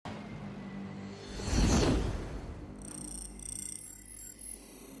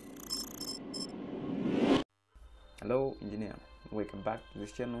Hello engineer, welcome back to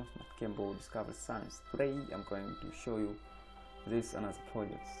this channel, smartkembo Discover Science. Today I'm going to show you this another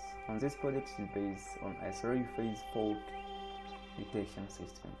project. On this project is based on a three-phase fault detection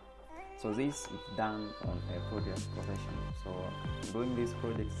system. So this is done on a project profession. So I'm doing this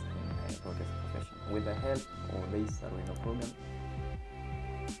project in a project profession with the help of this Arduino program.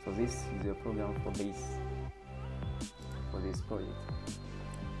 So this is a program for this project.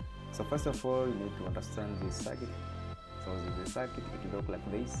 So first of all, you need to understand this circuit. So the circuit, it looks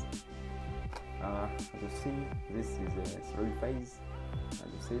like this. As you see, this is a three-phase. As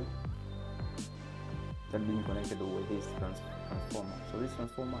you see, that being connected with this transformer. So this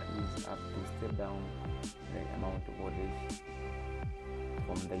transformer is up to step down the amount of voltage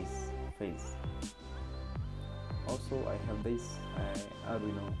from this phase. Also, I have this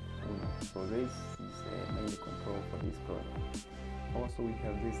Arduino Uno. So this is a main control for this project. Also, we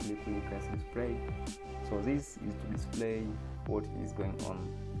have this liquid gas display. So this is to display what is going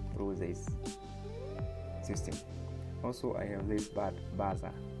on through this system. Also, I have this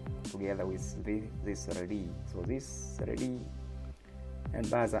buzzer together with this relay. So this relay and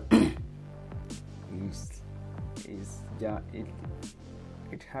buzzer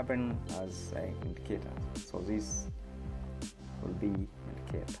it happens as an indicator. So this will be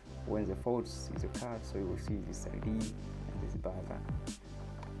indicator when the fault is occurred. So you will see this relay and this buzzer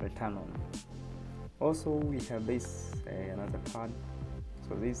will turn on. Also, we have this another part.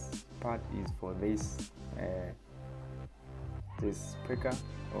 So this part is for this this breaker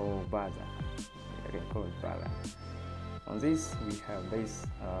or buzzer. I can call it buzzer. On this we have this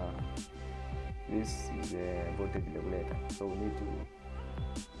this is a voltage regulator. So we need to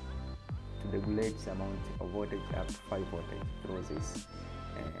regulate the amount of voltage up to 5 voltage through this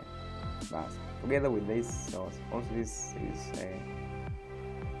buzzer. Together with this, also this is a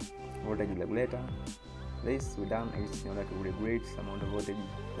voltage regulator. This we done is in order to regulate the amount of voltage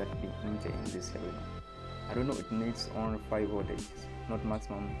that we enter in this area. I don't know, it needs only 5 voltage, not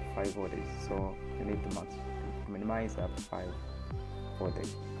maximum 5 voltage. So you need to minimize up to 5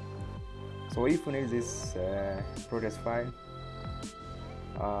 voltage. So if you need this project file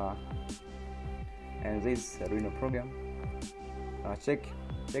and this Arduino program, check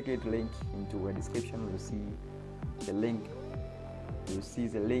it link into a description. You'll see the link. You see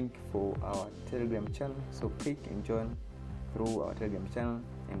the link for our Telegram channel. So click and join through our Telegram channel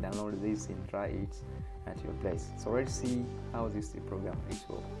and download this and try it at your place. So let's see how this program is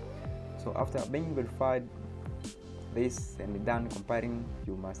working. So after being verified this and done comparing,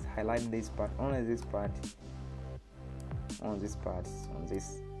 you must highlight this part, only this part, on this part, on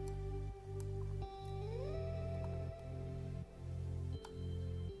this.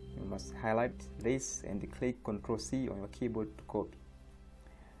 You must highlight this and click Ctrl C on your keyboard to copy.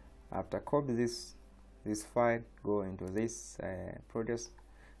 After copy this file, go into this project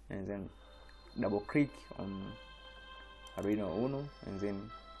and then double click on Arduino Uno and then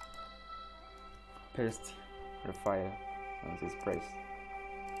paste the file on this place.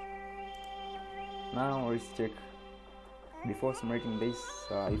 Now let's check. Before submitting this,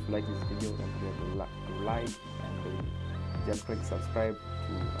 if you like this video, don't forget to like and just click subscribe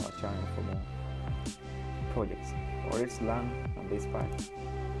to our channel for more projects. So let's learn on this part.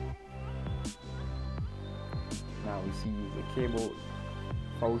 Now we see the cable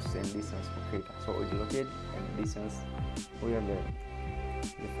faults and distance locator. So it locate and distance where the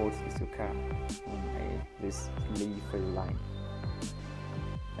fault is to occur on this three-phase line.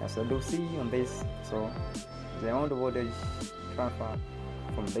 As you do see on this, so the amount of voltage transfer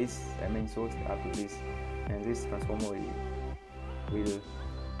from this main source up to this, and this transformer will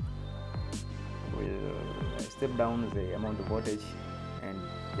step down the amount of voltage and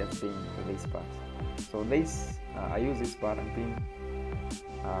just being to this part. So this I use this button pin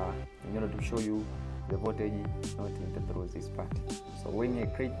in order to show you the voltage not entered through this part. So when I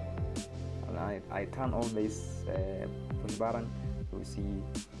click and I turn on this push button, you will see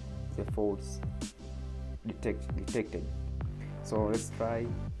the faults detected. So let's try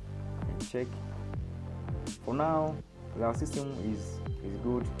and check. For now, our system is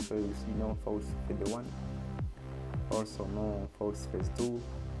good. So you see no faults phase 1, also no faults phase 2,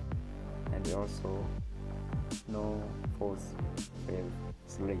 and also no faults phase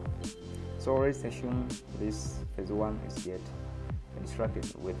 3. So let's assume this phase 1 is yet instructed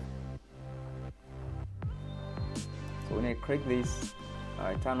with. So when I click this,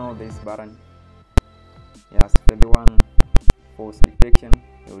 I turn on this button. Yes, phase 1 fault detection.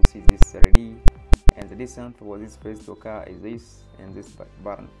 You will see this relay, and the distance for this phase to occur is this, and this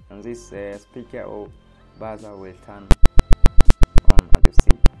button, and this speaker or buzzer will turn on, as you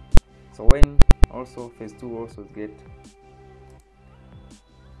see. So when Also phase 2 also get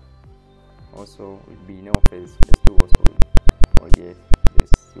also will be no phase 2 also will get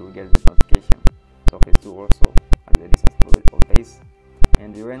this, you will get this notification. So phase 2 also at the distance of this,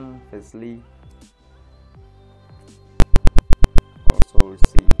 and when phase 3 also will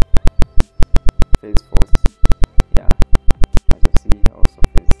see phase 4, yeah, as you see also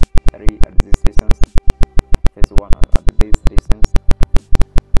phase 3 at this distance, phase 1 at this distance,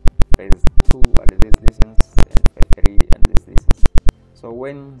 phase 2 at this distance, and phase 3 at this distance. So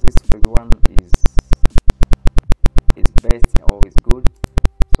when this phase 1 is best or is good,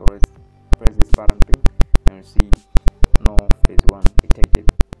 so let's press this button pin and you see no phase 1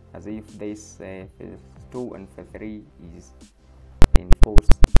 detected, as if this phase 2 and phase 3 is in false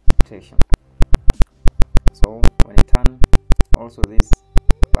detection. So when I turn also this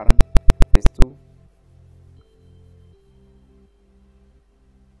button, phase 2,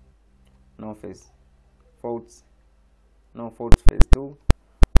 no phase faults, no faults phase 2.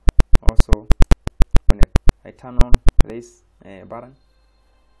 Also when I turn on this button,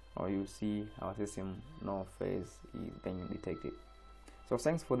 or you see our system no phase is being detected. So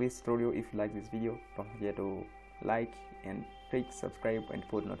thanks for this tutorial. If you like this video, don't forget to like and click subscribe and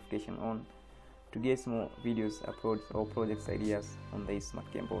put notification on to get more videos, uploads or projects ideas on the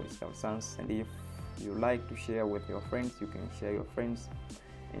smartkembo sounds. And if you like to share with your friends, you can share your friends,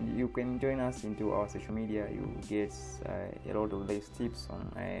 and you can join us into our social media. You get a lot of these tips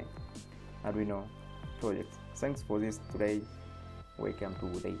on Arduino projects. Thanks for this today. Welcome to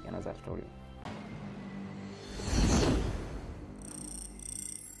another tutorial.